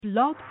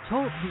Blog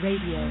Talk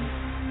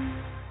Radio.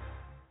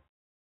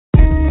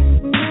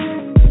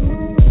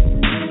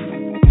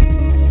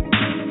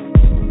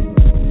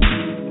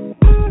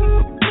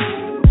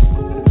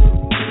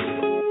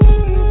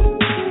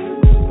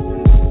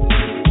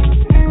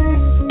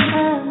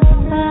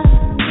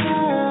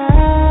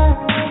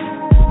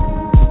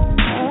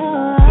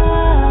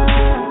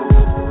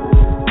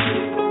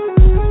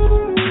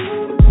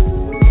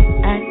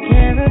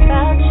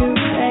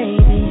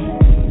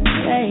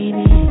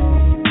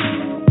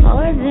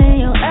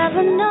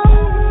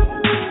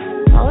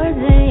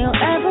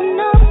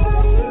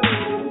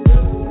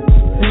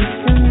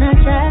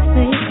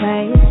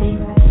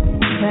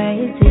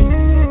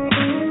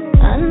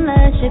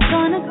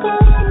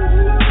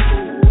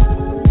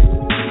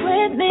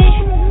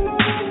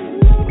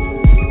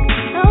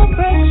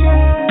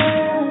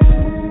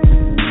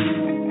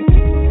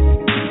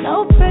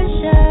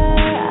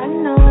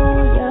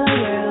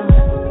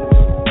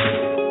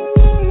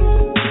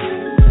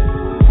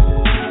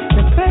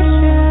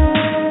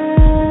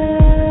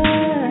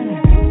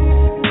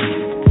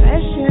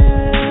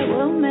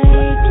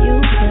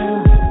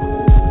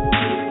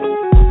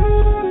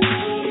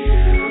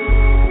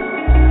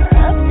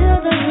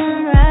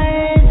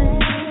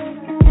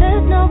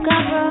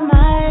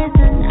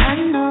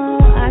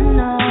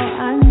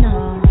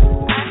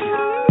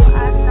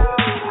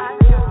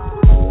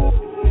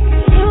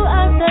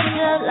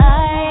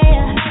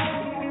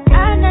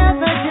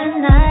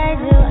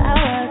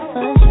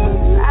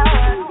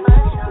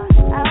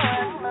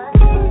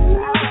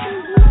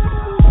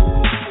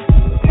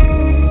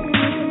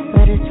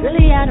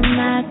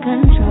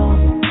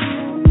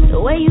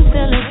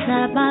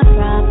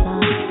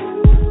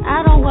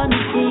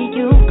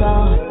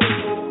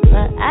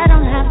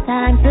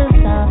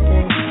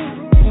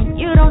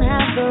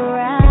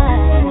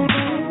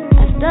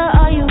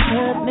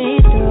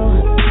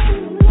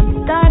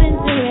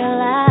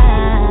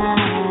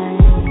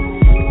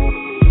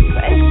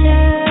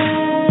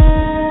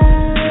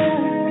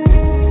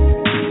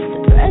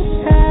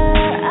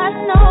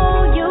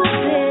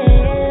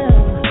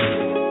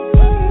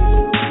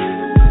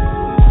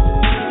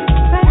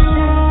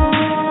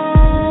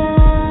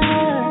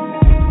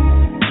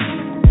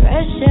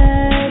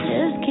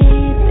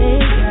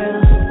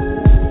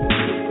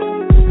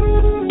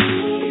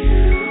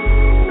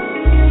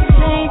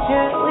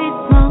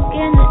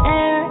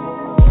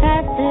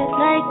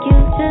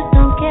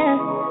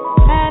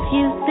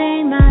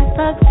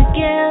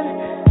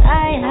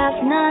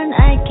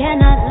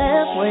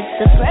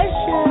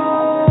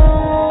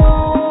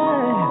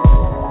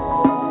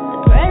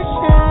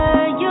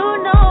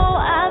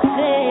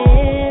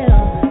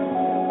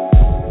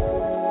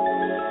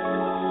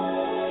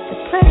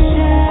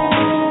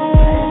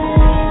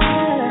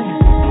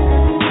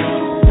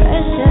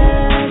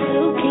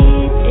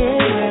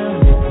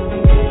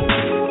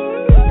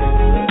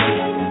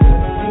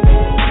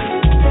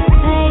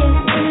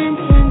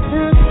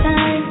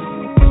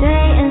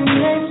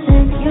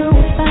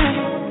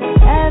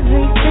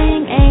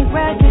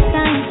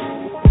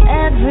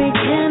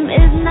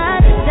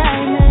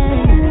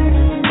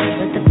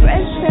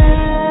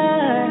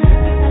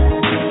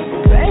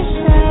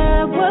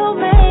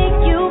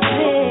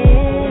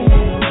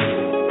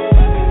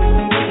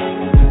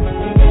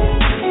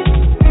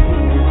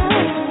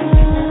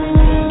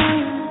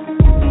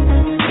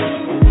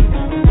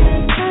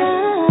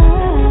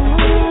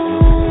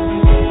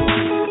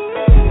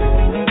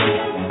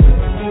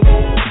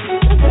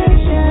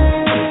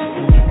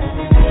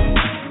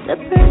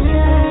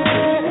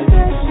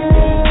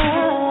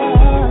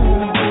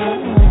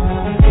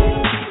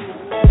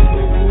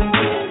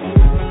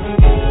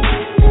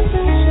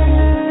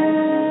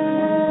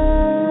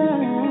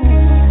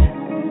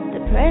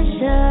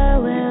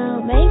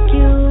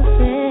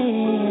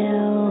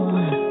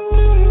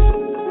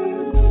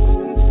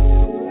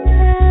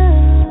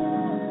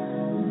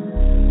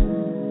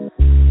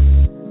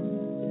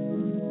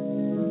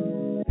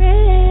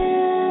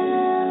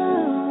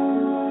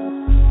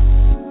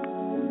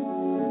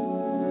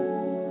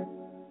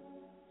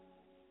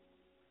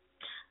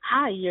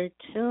 You're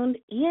tuned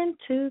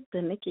into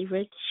the Nikki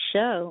Rich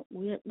Show.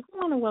 We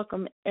want to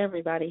welcome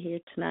everybody here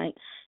tonight.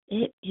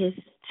 It is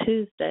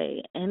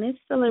Tuesday, and it's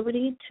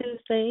Celebrity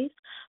Tuesdays,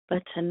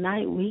 but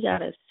tonight we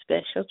got a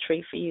special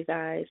treat for you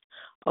guys.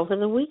 Over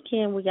the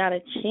weekend, we got a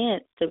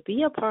chance to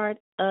be a part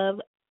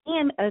of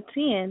and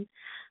attend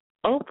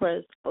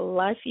Oprah's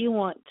Life You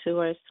Want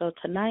tour. So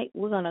tonight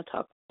we're going to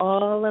talk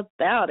all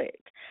about it,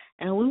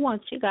 and we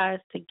want you guys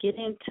to get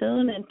in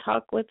tune and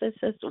talk with us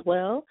as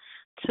well.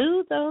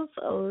 To those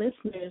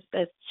listeners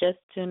that's just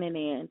tuning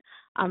in,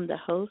 I'm the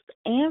host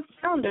and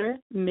founder,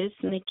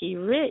 Ms.Nikki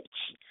Rich,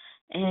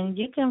 and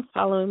you can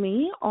follow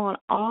me on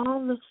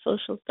all the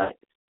social sites,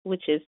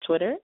 which is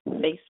Twitter,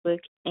 Facebook,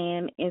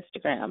 and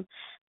Instagram,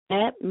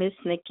 at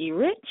Ms.Nikki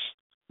Rich.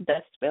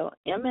 That's spelled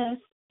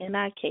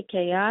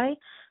MSNikkirich.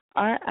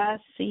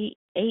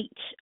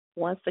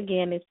 Once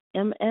again, it's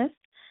MSNikkirich.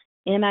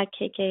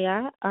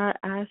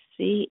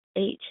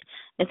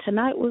 And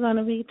tonight we're going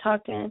to be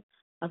talking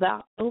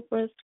about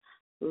Oprah's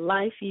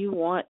Life You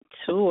Want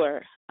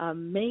tour.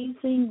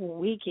 Amazing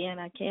weekend.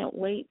 I can't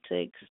wait to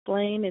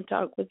explain and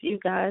talk with you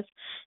guys.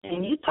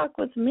 And you talk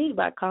with me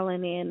by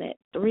calling in at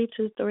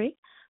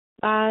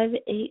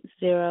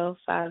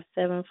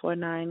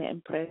 323-580-5749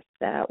 and press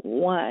that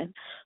 1.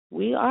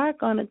 We are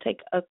going to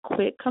take a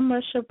quick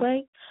commercial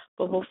break.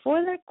 But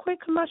before that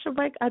quick commercial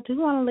break, I do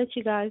want to let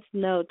you guys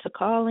know to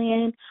call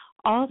in.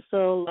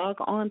 Also, log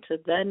on to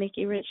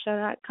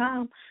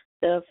theNikkiRichShow.com,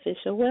 the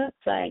official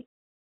website.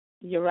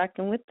 You're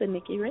rocking with the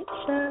Nikki Rich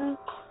Show.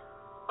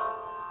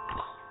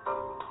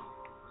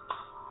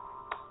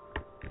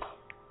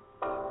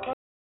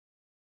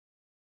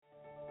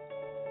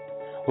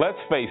 Let's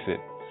face it,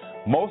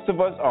 most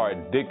of us are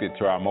addicted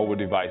to our mobile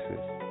devices.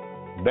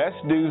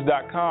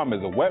 BestDues.com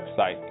is a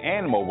website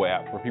and mobile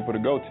app for people to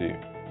go to.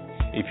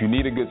 If you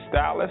need a good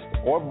stylist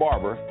or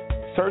barber,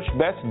 search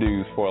Best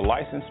Dues for a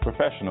licensed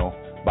professional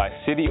by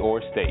city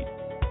or state.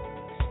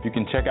 You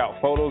can check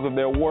out photos of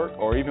their work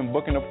or even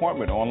book an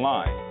appointment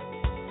online.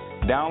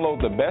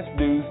 Download the Best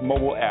Dues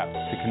mobile app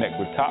to connect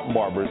with top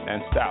barbers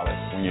and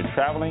stylists when you're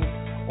traveling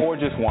or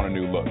just want a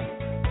new look.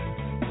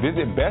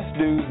 Visit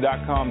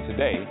bestdues.com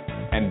today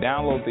and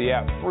download the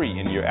app free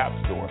in your app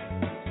store.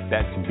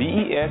 That's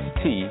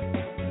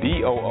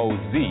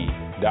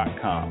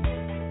BestDooz.com.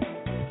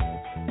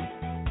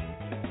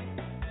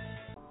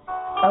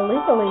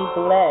 Illegally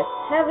Blessed.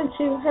 Haven't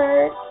you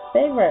heard?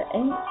 Favor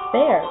Ain't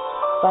Fair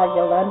by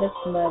Yolanda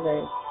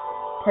Smothers.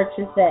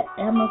 Purchased at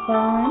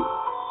Amazon,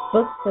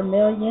 Books A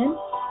Million,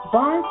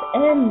 Barnes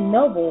and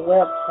Noble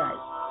website.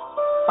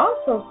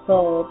 Also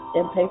sold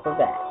in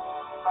paperback.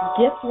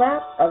 Gift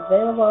wrap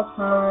available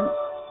upon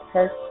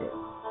purchase.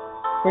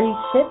 Free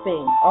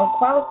shipping on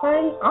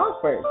qualifying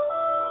offers.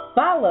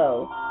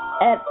 Follow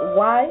at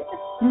Y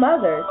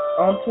Smothers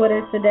on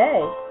Twitter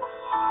today.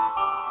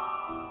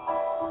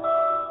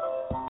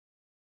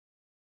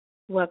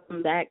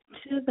 Welcome back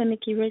to the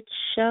Nikki Rich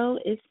Show.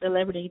 It's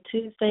Celebrity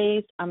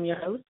Tuesdays. I'm your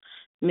host,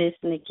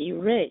 Ms.Nikki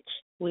Rich.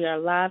 We are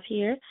live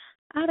here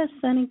out of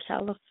sunny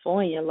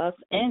California, Los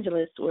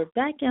Angeles. We're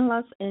back in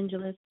Los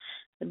Angeles.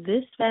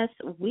 This past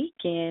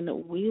weekend,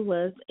 we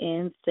was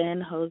in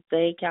San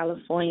Jose,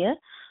 California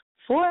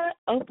for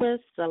Oprah's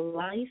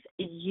Life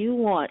You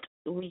Want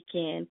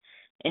weekend.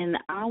 And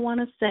I want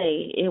to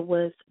say it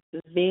was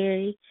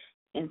very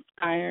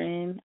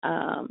inspiring,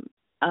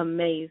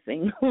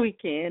 amazing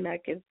weekend. I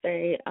can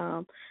say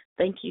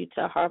thank you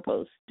to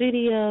Harpo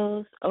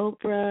Studios,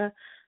 Oprah,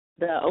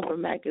 the Oprah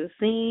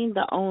Magazine,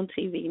 the OWN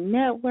TV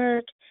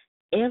Network,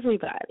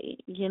 everybody,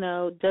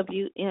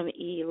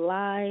 WME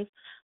Live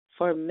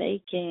for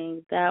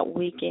making that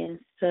weekend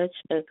such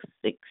a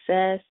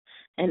success,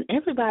 and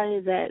everybody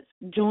that's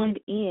joined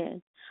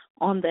in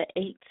on the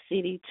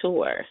 8-city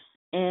tour.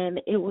 And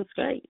it was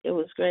great. It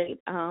was great.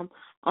 On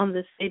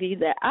the city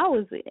that I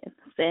was in,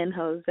 San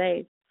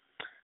Jose,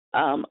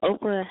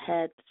 Oprah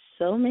had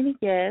so many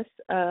guests.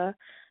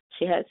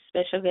 She had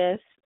special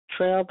guests,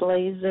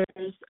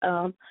 trailblazers.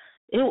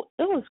 It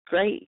was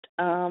great.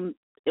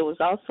 It was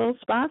also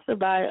sponsored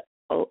by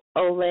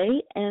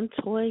Olay and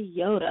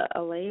Toyota.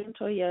 Olay and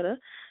Toyota.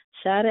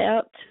 Shout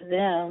out to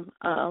them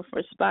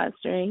for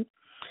sponsoring.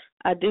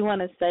 I do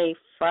want to say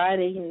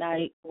Friday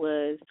night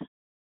was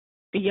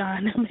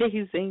beyond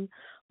amazing.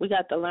 We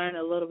got to learn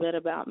a little bit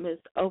about Miss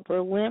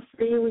Oprah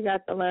Winfrey. We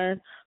got to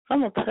learn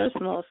from a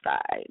personal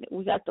side.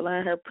 We got to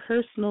learn her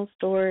personal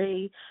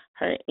story,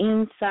 her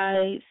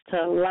insights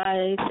to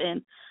life,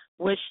 and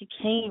where she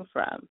came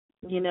from,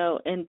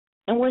 and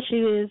where she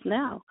is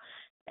now,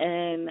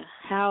 and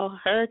how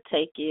her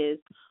take is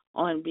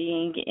on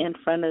being in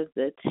front of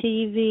the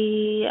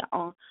TV,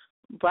 on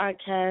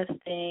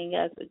broadcasting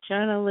as a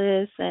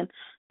journalist, and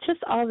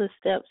just all the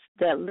steps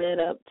that led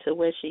up to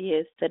where she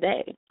is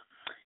today.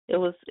 It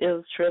was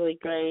truly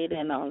great.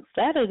 And on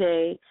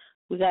Saturday,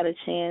 we got a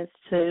chance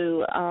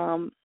to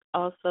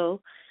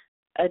also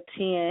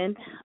attend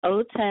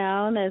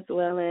O-Town, as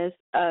well as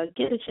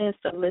get a chance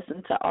to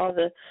listen to all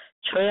the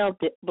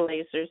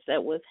trailblazers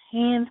that was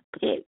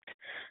handpicked.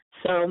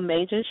 So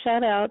major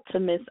shout out to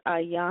Miss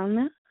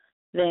Ayana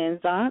Van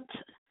Zant.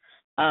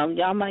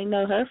 Y'all might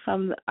know her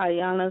from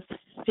Ayana's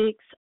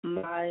Fix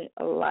My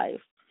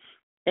Life,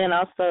 and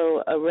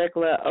also a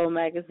regular O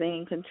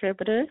Magazine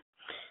contributor.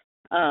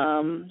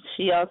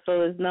 She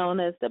also is known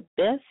as the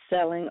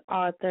best-selling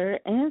author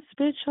and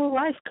spiritual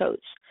life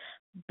coach.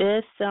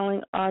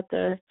 Best-selling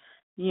author,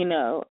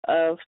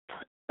 of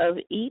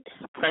Eat,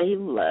 Pray,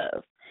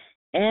 Love,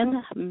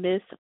 and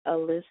Miss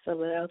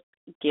Elizabeth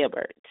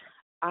Gilbert.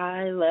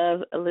 I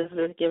love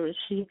Elizabeth Gilbert.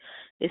 She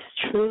is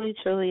truly,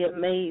 truly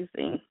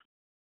amazing.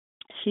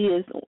 She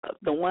is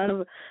the one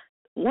of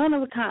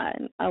a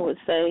kind, I would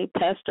say.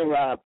 Pastor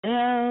Rob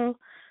Bell,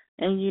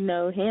 and you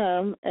know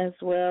him, as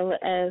well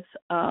as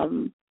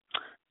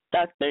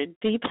Dr.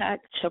 Deepak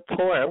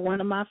Chopra, one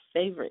of my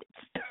favorites.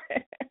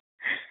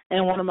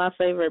 And one of my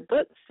favorite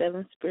books,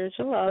 7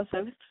 Spiritual Laws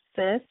of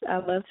Success. I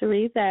love to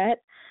read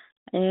that.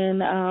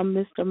 And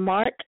Mr.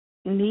 Mark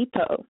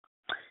Nepo.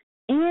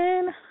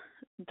 And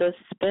the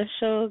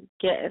special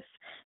guest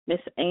Miss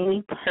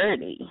Amy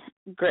Purdy.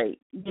 Great.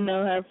 You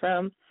know her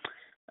from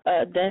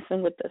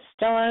Dancing with the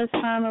Stars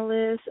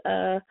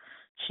finalist.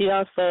 She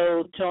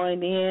also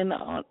joined in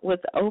with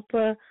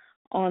Oprah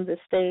on the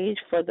stage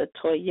for the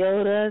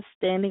Toyota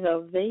standing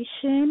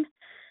ovation.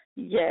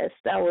 Yes,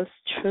 that was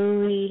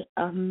truly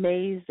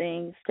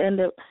amazing.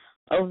 Stand-up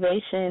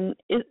ovation.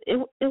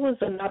 It was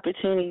an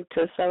opportunity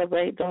to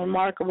celebrate the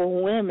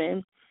remarkable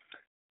women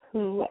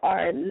who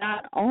are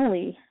not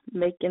only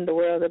making the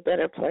world a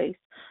better place,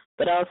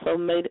 but also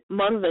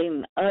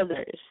motivating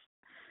others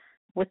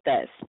with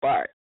that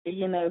spark.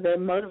 You know, they're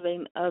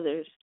motivating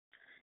others,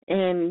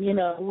 and you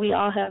know, we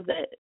all have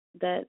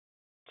that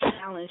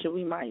challenge that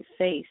we might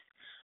face,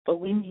 but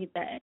we need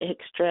that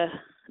extra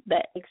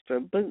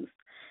boost.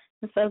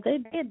 And so they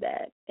did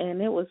that,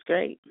 and it was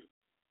great.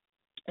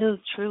 It was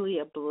truly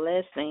a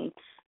blessing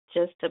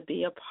just to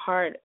be a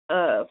part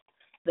of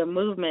the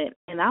movement.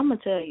 And I'm going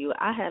to tell you,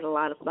 I had a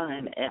lot of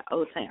fun at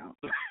O-Town.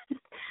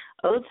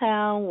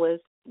 O-Town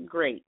was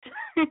great.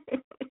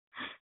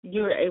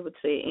 You were able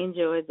to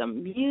enjoy the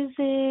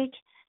music,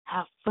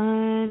 have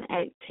fun,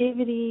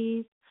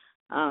 activities.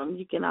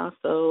 You can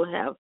also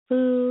have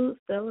food,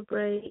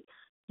 celebrate.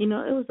 You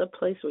know, it was a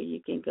place where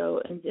you can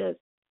go and just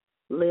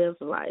live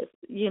life,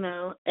 you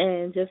know,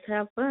 and just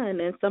have fun.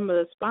 And some of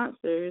the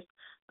sponsors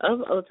of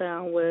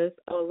O-Town was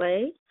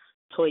Olay,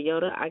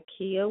 Toyota,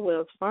 IKEA,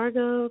 Wells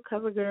Fargo,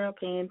 CoverGirl,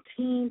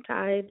 Pantene,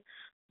 Tide,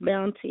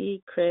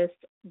 Bounty, Crest,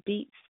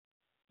 Beats,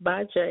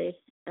 Bajay,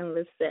 and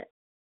Lisette.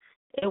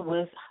 It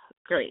was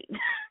great.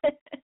 We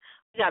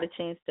got a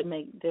chance to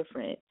make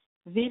different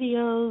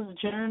videos,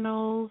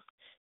 journals.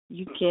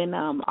 You can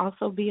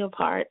also be a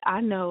part.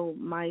 I know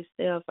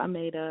myself, I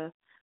made a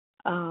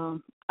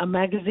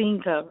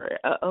magazine cover,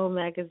 an old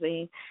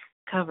magazine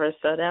cover,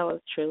 so that was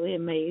truly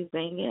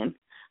amazing. And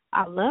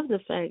I love the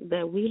fact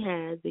that we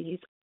had these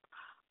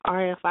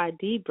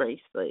RFID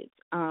bracelets.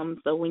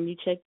 So when you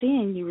checked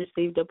in, you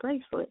received a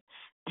bracelet.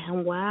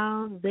 And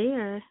while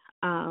there,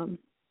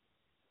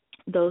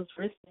 those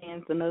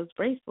wristbands and those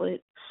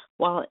bracelets,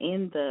 while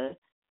in the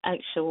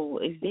actual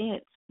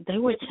events, they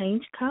would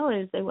change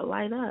colors. They would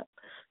light up.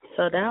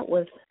 So that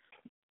was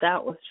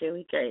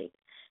really great.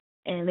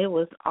 And it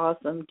was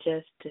awesome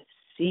just to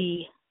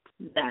see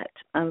that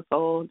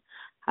unfold.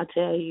 I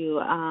tell you,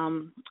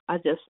 I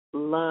just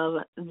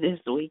love this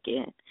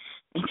weekend.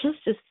 And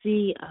just to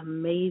see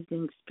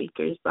amazing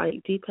speakers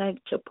like Deepak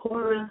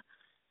Chopra,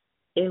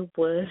 it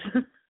was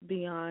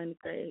beyond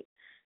great.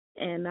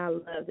 And I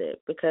loved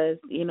it because,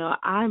 you know,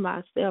 I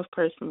myself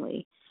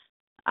personally,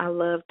 I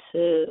love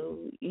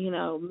to, you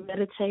know,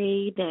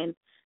 meditate and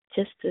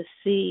just to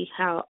see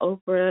how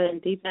Oprah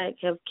and Deepak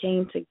have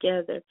came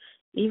together,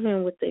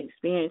 even with the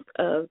experience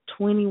of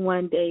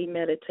 21-day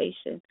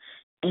meditation.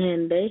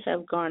 And they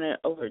have garnered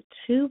over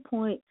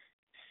 2.6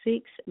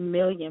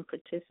 million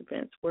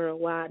participants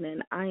worldwide,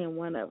 and I am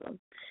one of them.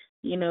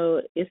 You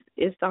know,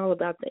 it's all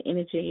about the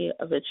energy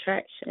of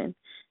attraction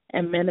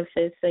and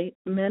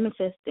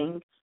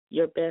manifesting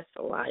your best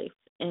life.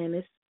 And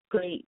it's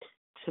great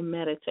to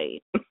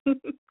meditate.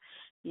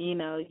 You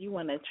know, you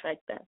want to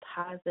attract that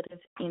positive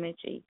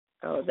energy.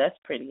 Oh, that's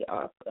pretty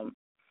awesome.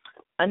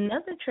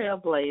 Another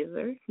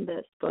trailblazer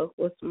that spoke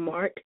was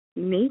Mark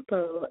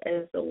Nepo,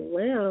 as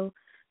well,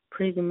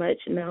 pretty much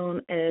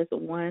known as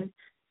one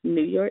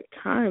New York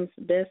Times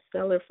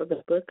bestseller for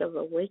the Book of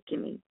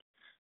Awakening,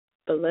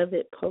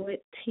 beloved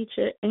poet,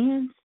 teacher,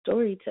 and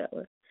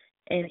storyteller.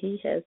 And he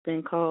has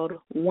been called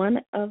one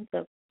of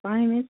the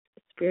finest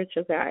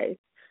spiritual guides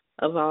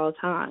of all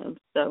time.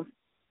 So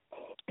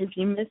if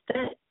you missed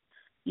that,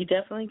 you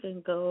definitely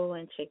can go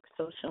and check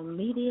social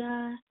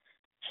media,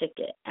 check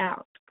it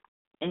out,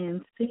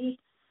 and see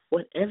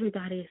what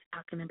everybody is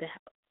talking about.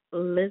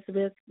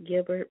 Elizabeth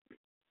Gilbert,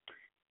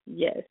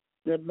 yes,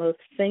 the most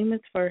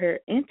famous for her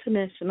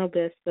international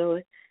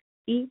bestseller,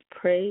 Eat,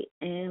 Pray,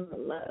 and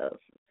Love.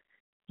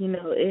 You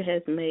know, it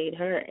has made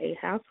her a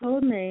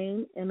household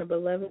name and a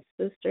beloved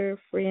sister,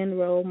 friend,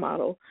 role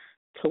model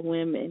to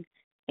women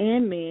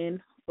and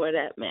men, for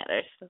that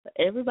matter. So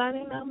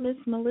everybody knows Miss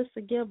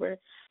Melissa Gilbert,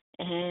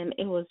 and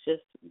it was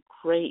just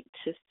great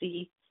to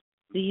see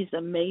these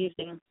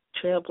amazing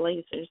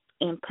trailblazers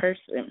in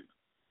person.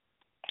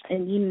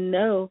 And you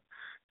know,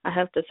 I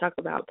have to talk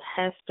about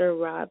Pastor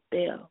Rob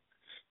Bell.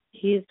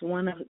 He is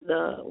one of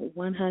the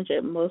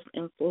 100 most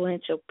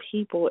influential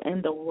people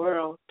in the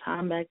world,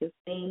 Time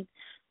Magazine,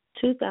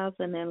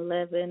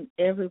 2011.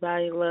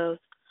 Everybody loves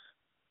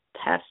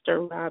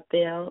Pastor Rob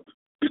Bell.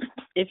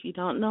 If you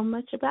don't know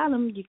much about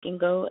him, you can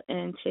go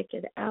and check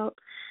it out.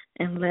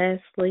 And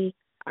lastly,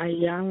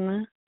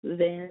 Ayanna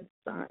Van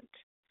Sant.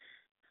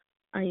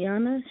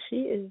 Ayanna, she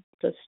is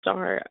the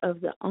star of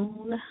the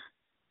own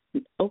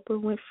Oprah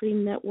Winfrey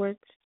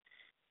Network's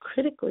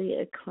critically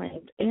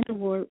acclaimed and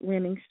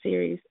award-winning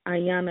series,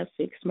 Ayanna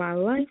Fix My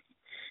Life,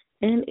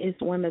 and is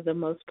one of the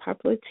most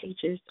popular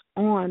teachers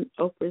on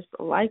Oprah's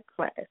Life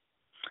class.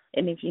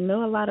 And if you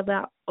know a lot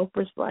about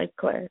Oprah's Life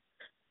class,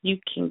 you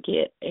can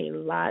get a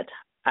lot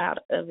out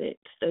of it.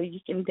 So you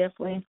can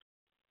definitely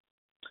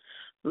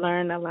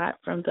learn a lot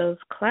from those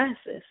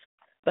classes.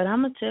 But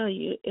I'm going to tell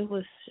you, it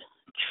was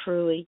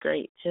truly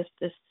great just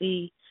to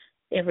see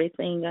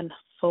everything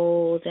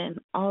unfold and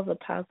all the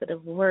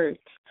positive words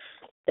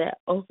that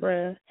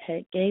Oprah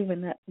had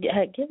given us.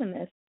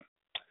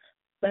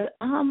 But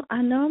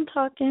I know I'm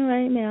talking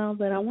right now,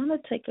 but I want to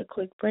take a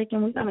quick break,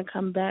 and we're going to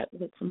come back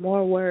with some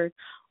more word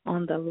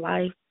on the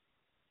Life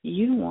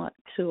You Want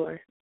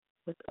tour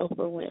with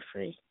Oprah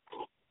Winfrey.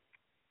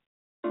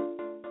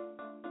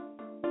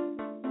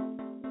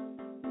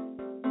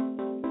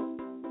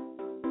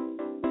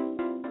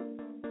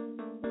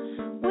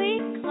 We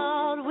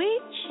clawed,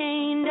 we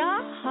chained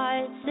our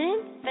hearts in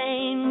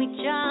vain. We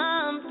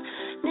jumped,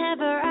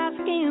 never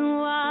asking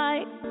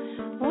why.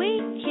 We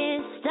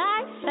kissed,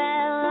 I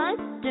fell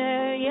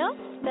under your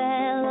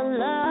spell of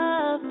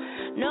love.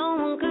 No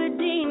one could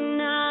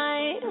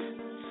deny.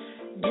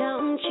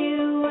 Don't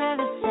you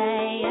ever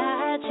say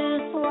I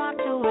just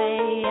walked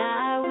away.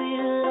 I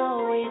will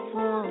always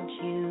want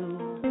you.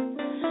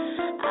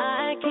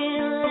 I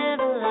can't live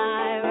a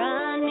lie,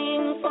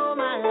 running for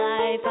my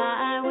life.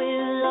 I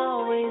will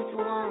always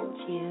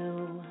want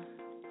you.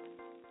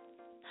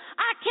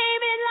 I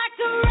came in like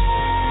a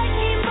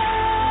wrecking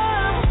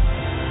ball.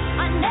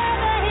 I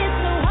never hit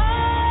so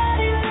hard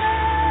in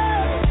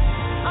love.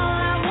 All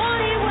I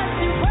wanted was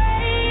to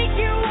break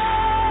your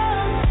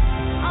walls.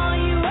 All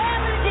you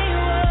ever did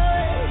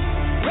was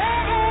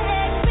wreck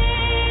me.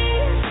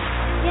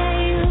 Yeah,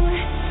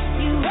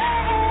 you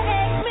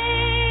wrecked me.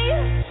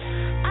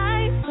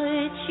 I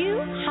put you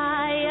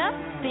high up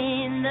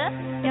in the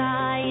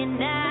sky, and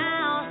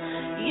now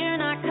you're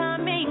not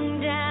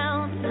coming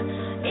down.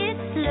 It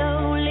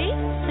slowly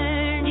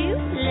turned, you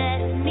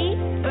let me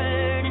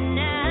burn, and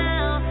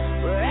now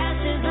we're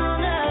ashes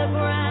on the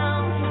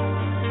ground.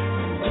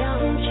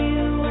 Don't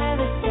you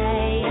ever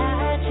say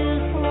I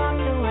just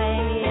walked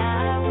away.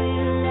 I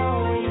will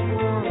always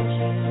want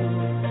you.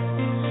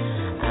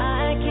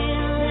 I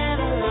can't live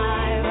a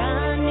lie,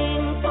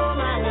 running for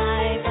my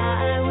life.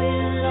 I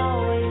will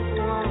always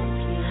want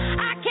you.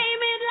 I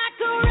came in like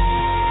a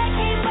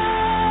wrecking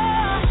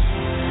ball.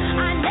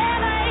 I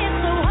never hit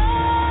so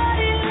hard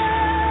in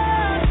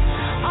love.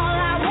 All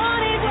I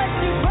wanted was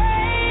to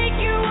break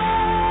your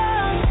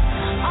walls.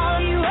 All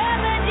you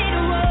ever did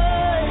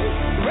was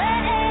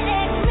wreck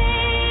me.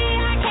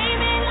 I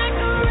came in like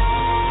a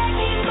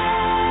wrecking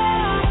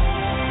ball.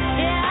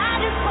 Yeah, I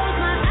just closed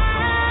my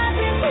eyes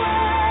and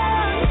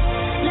swung.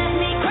 Left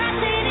me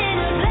crashing in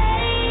a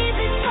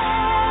blazing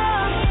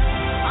storm.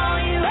 All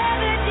you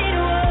ever did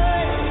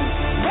was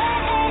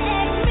wreck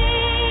me.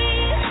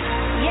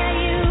 Yeah,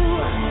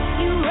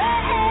 you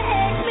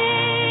wrecked me.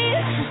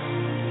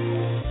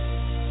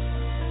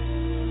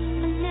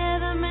 I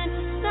never meant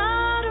to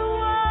start a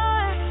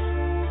war.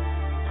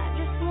 I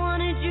just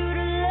wanted you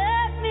to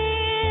let me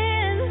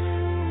in.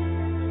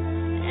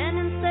 And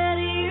instead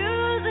of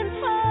using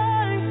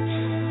force,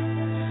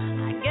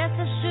 I guess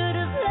I should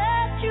have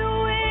let you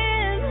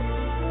in.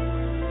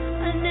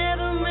 I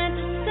never meant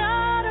to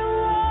start a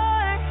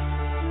war.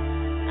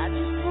 I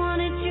just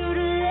wanted you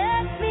to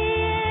let me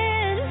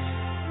in.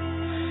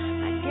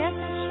 I guess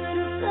I should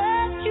have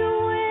let you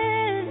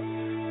in.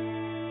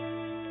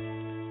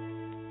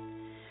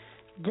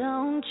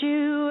 Don't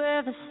you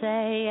ever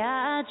say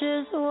I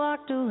just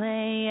walked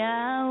away.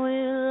 I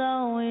will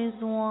always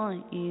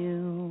want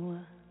you.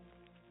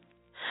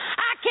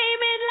 I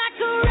came in like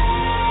a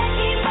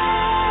wrecking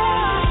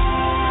ball.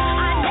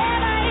 I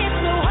never hit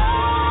so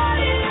hard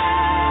in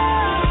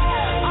love.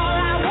 All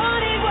I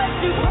wanted was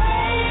to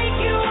break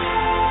you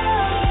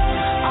off.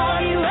 All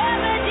you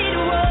ever did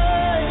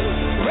was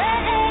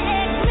wreck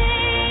me.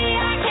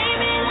 I came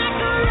in like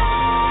a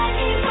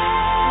wrecking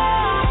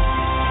ball.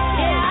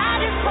 Yeah, I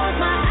just closed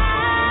my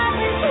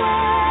eyes and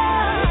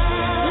swung.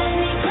 Left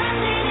me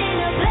crashing in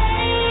a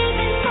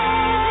blazing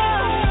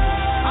storm.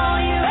 All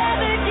you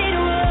ever did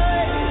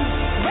was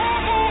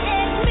wreck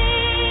me.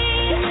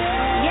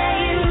 Yeah,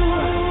 you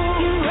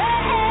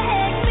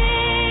wrecked me.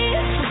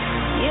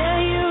 Yeah,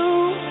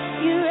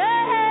 you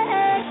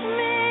wrecked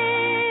me.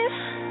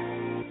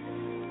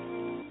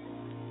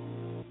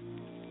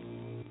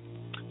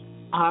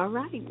 All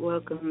right,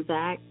 welcome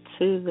back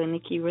to the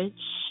Nikki Rich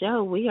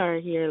Show. We are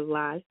here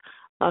live,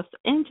 Los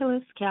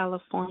Angeles,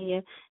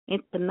 California,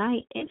 and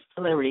tonight it's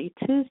Celebrity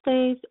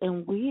Tuesdays,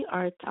 and we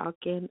are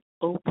talking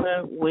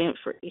Oprah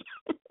Winfrey,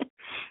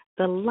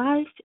 the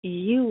Life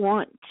You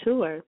Want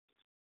tour.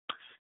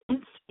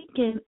 And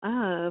speaking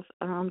of,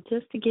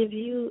 just to give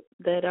you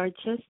that are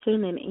just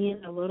tuning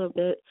in a little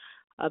bit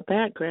of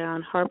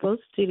background, Harpo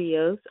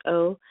Studios,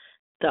 the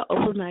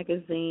Oprah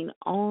Magazine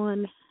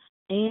on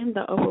and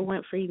the Oprah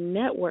Winfrey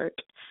Network,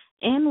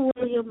 and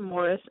William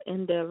Morris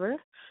Endeavor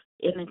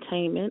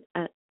Entertainment,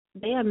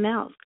 they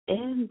announced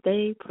and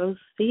they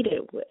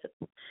proceeded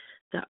with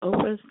the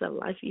Oprah's The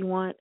Life You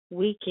Want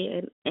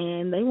weekend,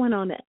 and they went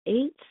on an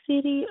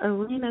 8-city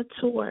arena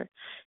tour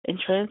and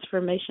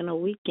transformational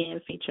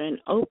weekend featuring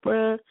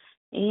Oprah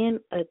and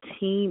a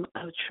team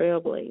of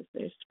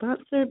trailblazers,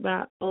 sponsored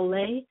by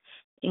Olay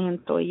and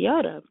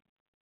Toyota.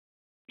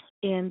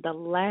 And the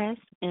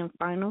last and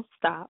final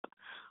stop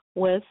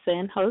was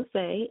San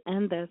Jose,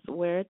 and that's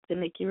where the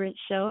Nikki Rich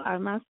Show, I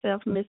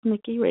myself,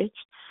 Ms.Nikki Rich,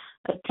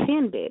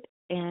 attended,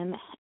 and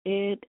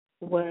it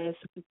was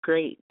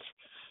great.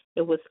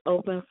 It was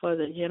open for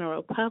the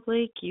general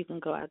public. You can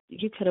go out.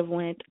 You could have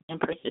went and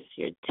purchased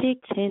your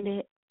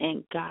ticket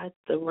and got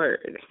the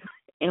word.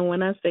 And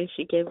when I say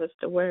she gave us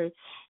the word,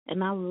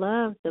 and I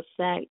love the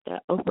fact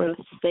that Oprah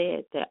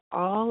said that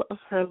all of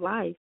her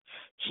life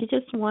she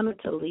just wanted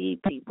to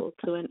lead people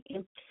to an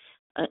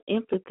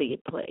empathy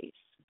place,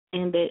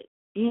 and that,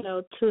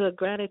 to a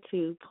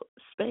gratitude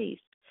space.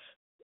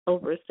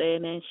 Oprah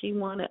said, and she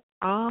wanted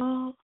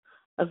all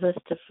of us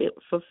to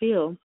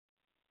fulfill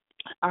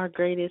our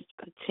greatest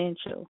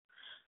potential.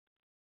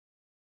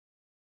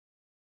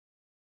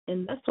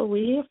 And that's what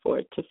we're here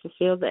for, to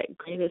fulfill that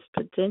greatest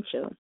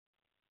potential.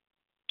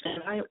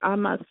 And I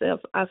myself,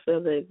 I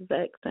feel the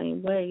exact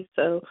same way.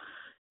 So,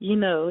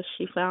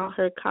 she found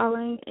her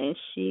calling and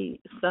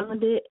she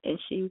summoned it, and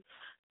she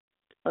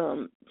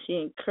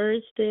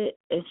encouraged it,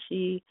 and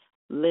she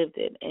lived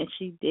it, and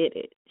she did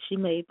it. She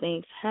made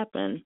things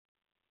happen.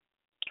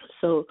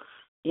 So,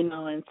 in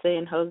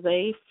San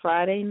Jose,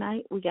 Friday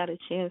night, we got a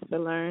chance to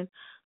learn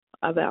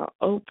about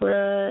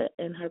Oprah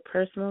and her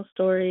personal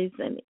stories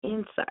and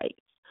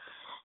insights.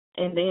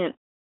 And then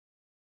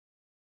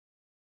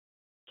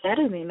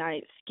Saturday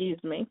night,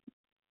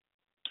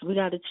 we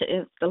got a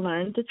chance to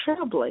learn the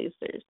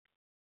Trailblazers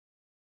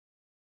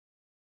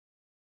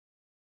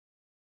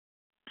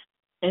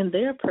and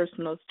their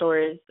personal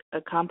stories,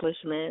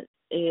 accomplishments,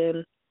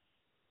 and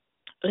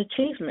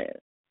achievements.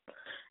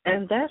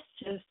 And that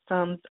just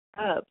sums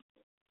up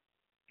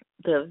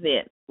the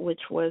event,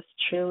 which was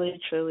truly,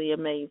 truly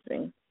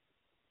amazing.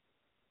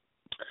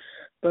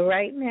 But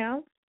right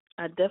now,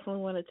 I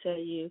definitely want to tell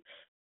you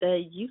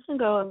that you can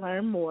go and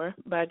learn more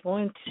by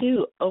going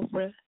to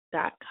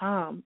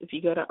Oprah.com. If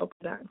you go to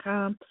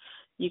Oprah.com,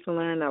 you can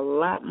learn a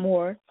lot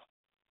more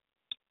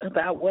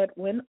about what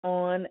went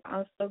on.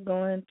 Also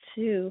going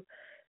to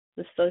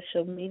the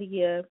social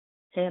media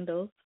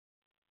handles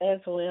as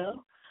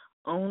well,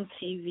 on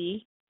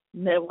TV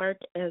network,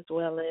 as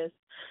well as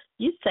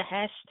use the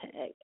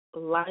hashtag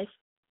Life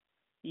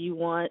You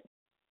Want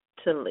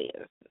to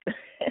Live.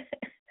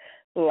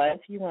 Life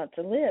You Want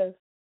to Live.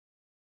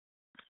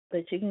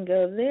 But you can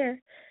go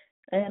there.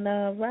 And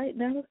right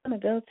now we're going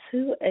to go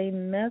to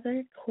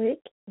another quick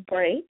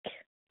break.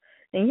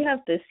 And you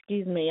have to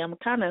excuse me. I'm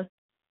kind of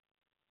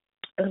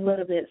a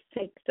little bit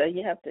sick, so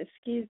you have to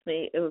excuse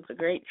me. It was a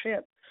great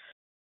trip.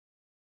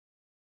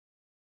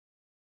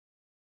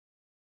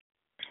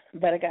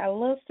 But I got a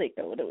little sick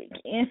over the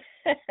weekend.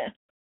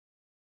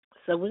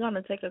 So we're going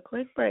to take a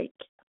quick break.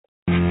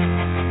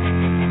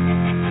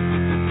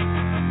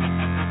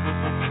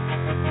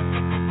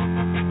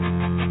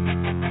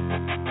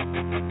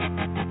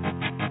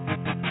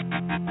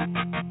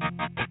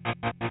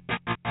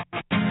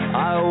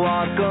 I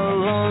walk a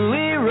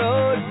lonely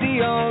road,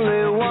 the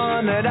only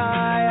one that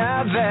I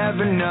have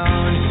ever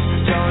known.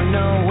 Don't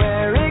know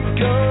where it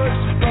goes,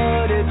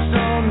 but it's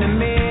home to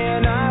me,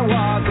 and I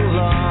walk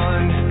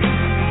alone.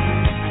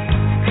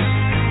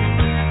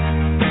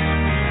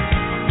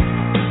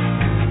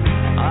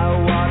 I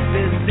walk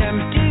this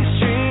empty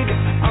street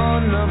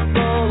on the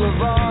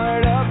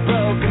boulevard of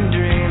broken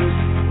dreams,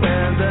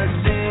 where the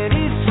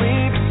city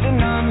sleeps,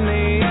 and I'm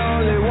the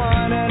only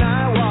one, and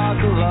I walk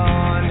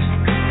alone.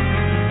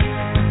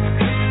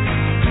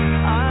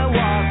 I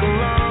walk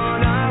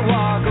alone, I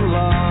walk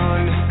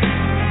alone.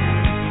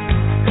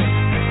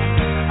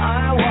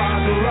 I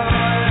walk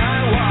alone,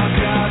 I walk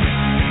up.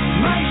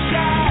 My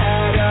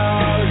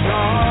shadow's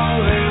the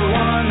only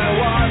one that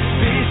walks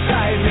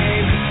beside me.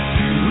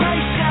 My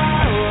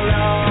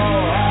shallow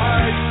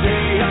heart's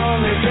the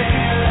only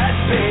thing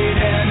that's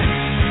beating.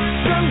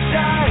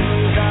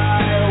 Sometimes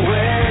I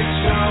wish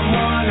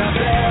someone up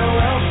there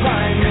will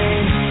find me.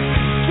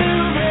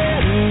 Till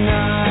then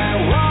I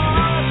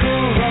walk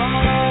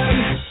alone.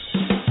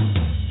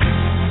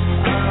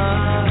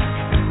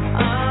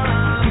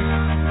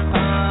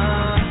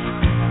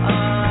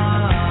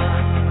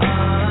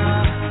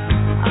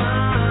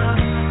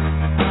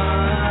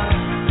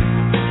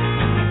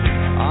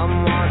 I'm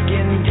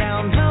walking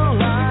down the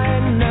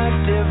line that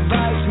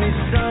divides me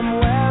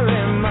somewhere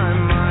in my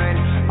mind,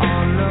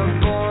 on the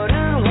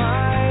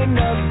borderline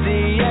of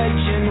the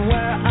edge and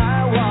where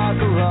I walk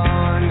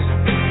alone.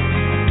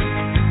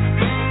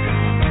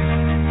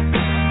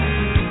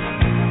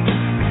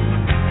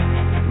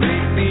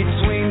 Read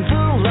between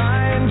the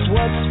lines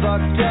what's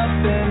fucked up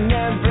and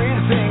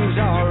everything's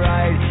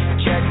alright.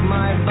 Check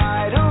my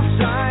vital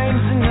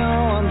signs and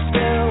know I'm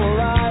still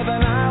alive,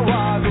 and I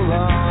walk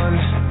alone.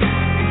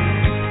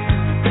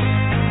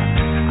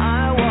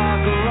 I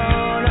walk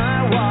alone,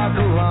 I walk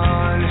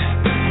alone.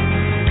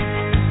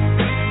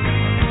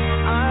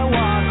 I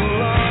walk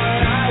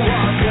alone, I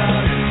walk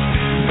up.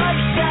 My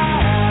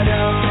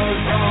shadow's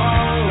the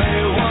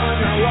only one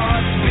that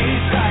walks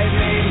beside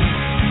me.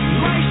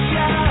 My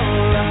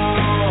shallow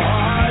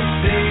heart's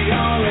the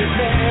only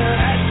thing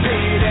that's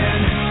beating.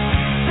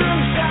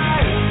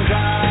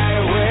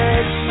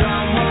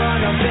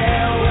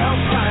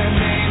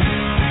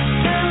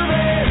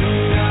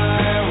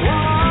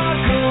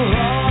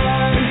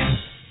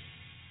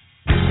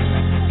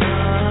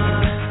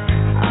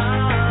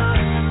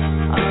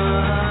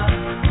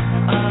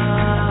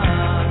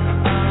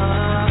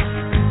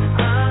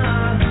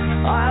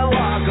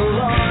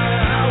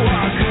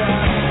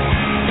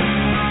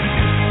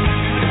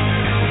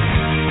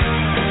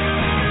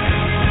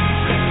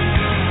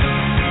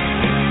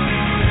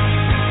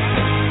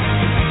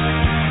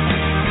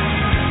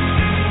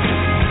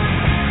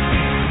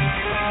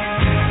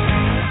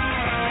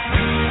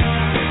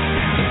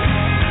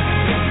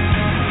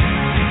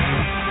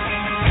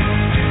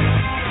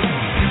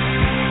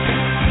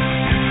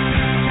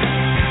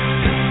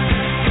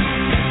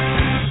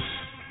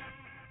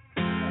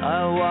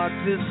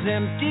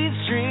 empty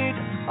street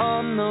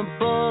on the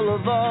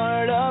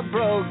boulevard of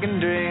broken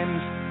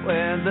dreams,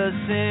 where the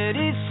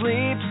city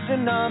sleeps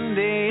and I'm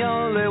the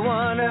only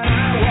one. And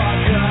I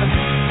walk up,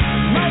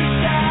 my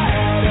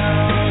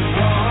shadow's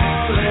the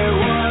only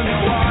one who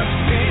walks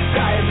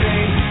beside me.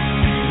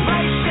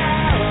 My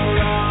shallow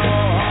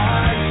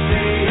heart's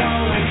the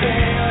only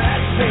thing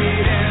that's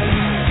beating.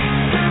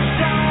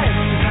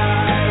 Sometimes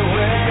I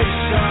wish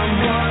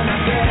someone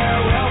out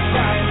there will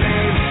find me.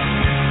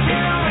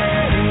 Till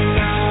then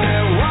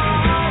I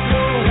walk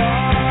alone.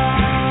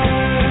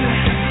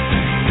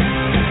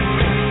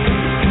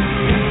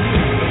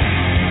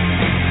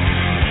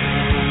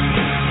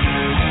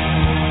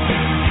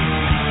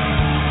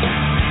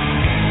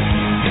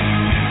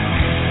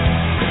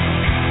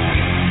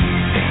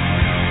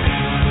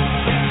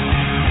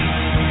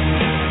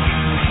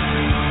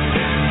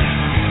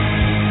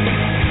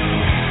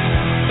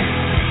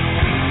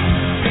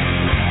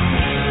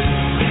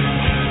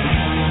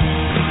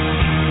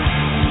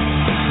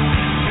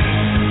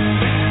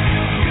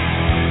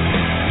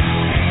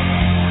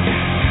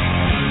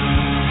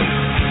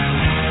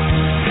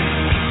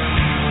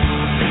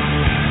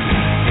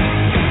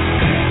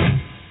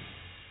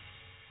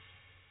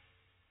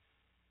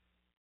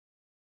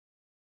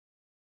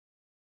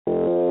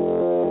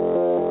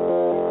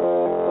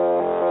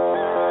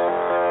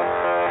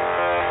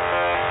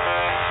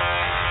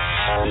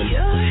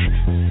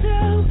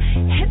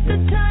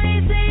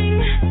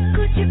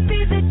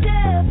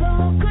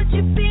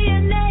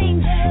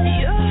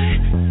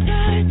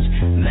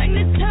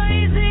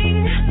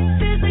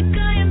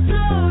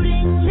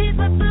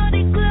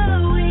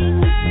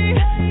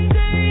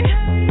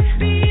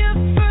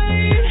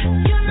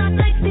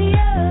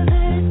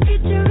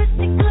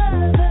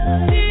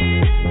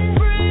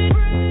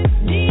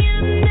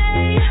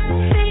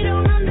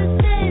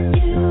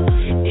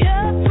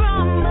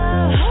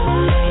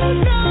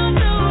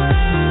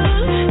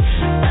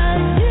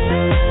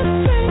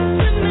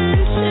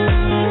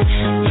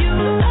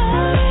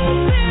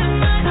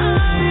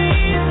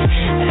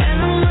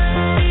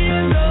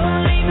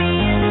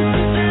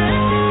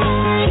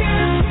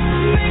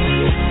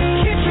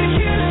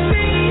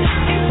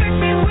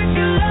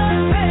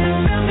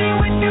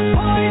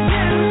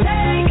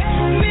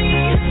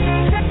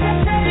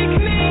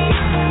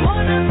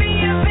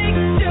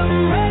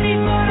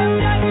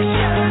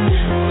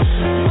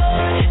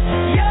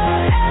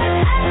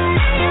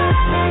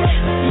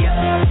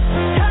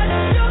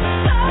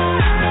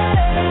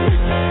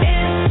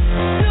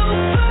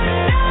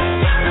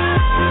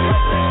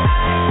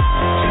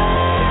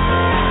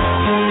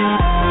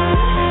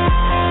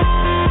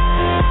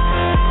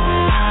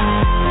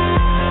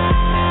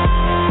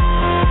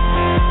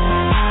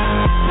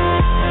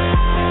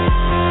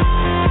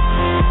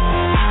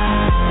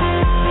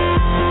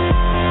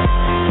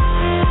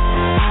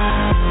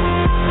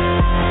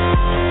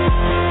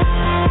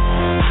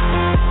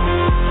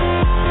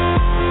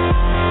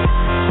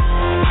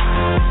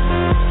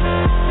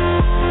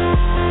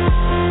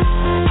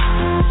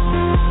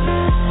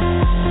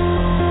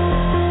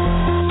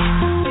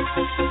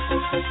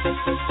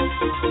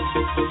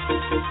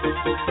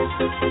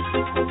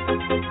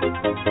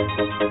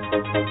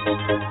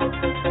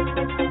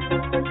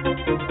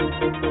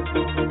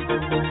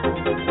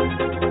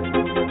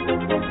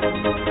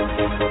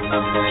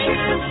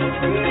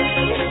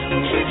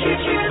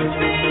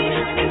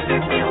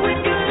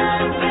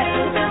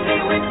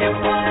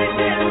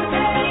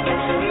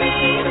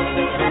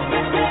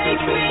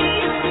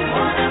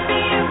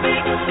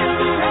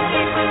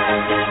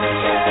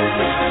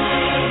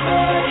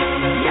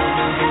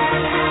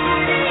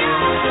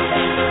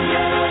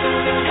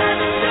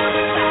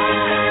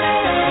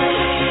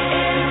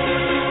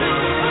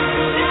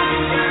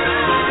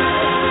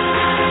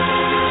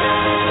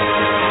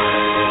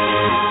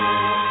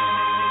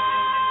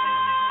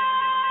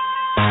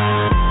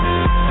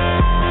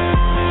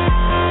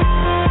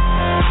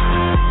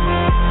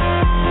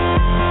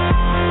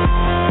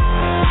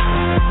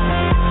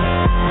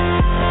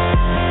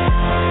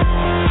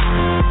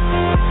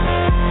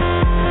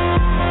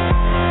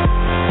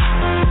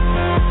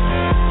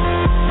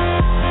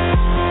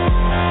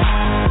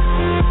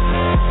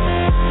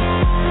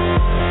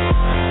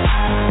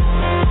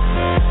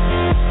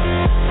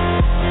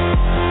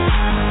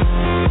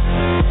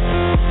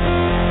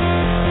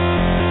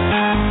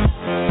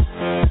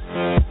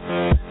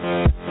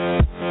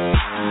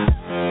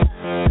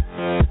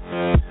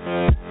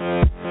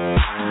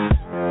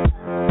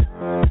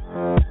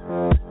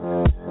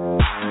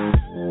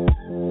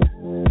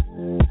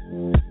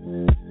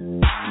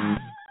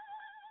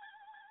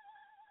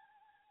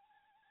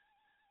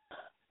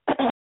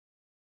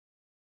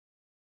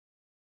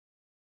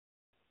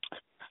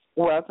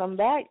 Welcome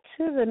back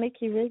to the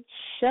Nikki Rich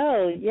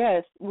Show.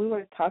 Yes, we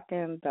were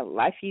talking the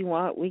Life You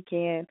Want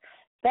weekend,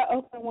 the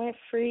Oprah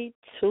Winfrey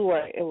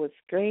tour. It was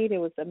great. It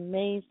was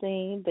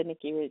amazing. The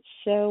Nikki Rich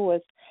Show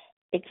was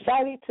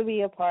excited to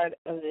be a part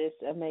of this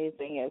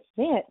amazing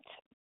event.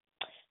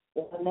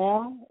 Well,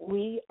 now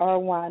we are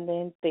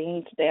winding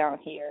things down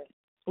here.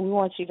 We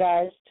want you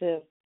guys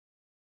to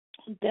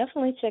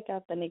definitely check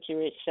out the Nikki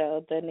Rich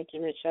Show, the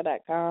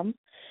NikkiRichShow.com,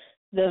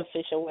 the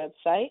official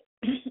website.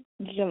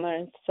 You can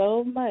learn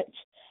so much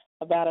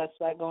about us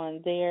by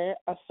going there.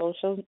 Our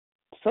social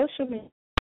media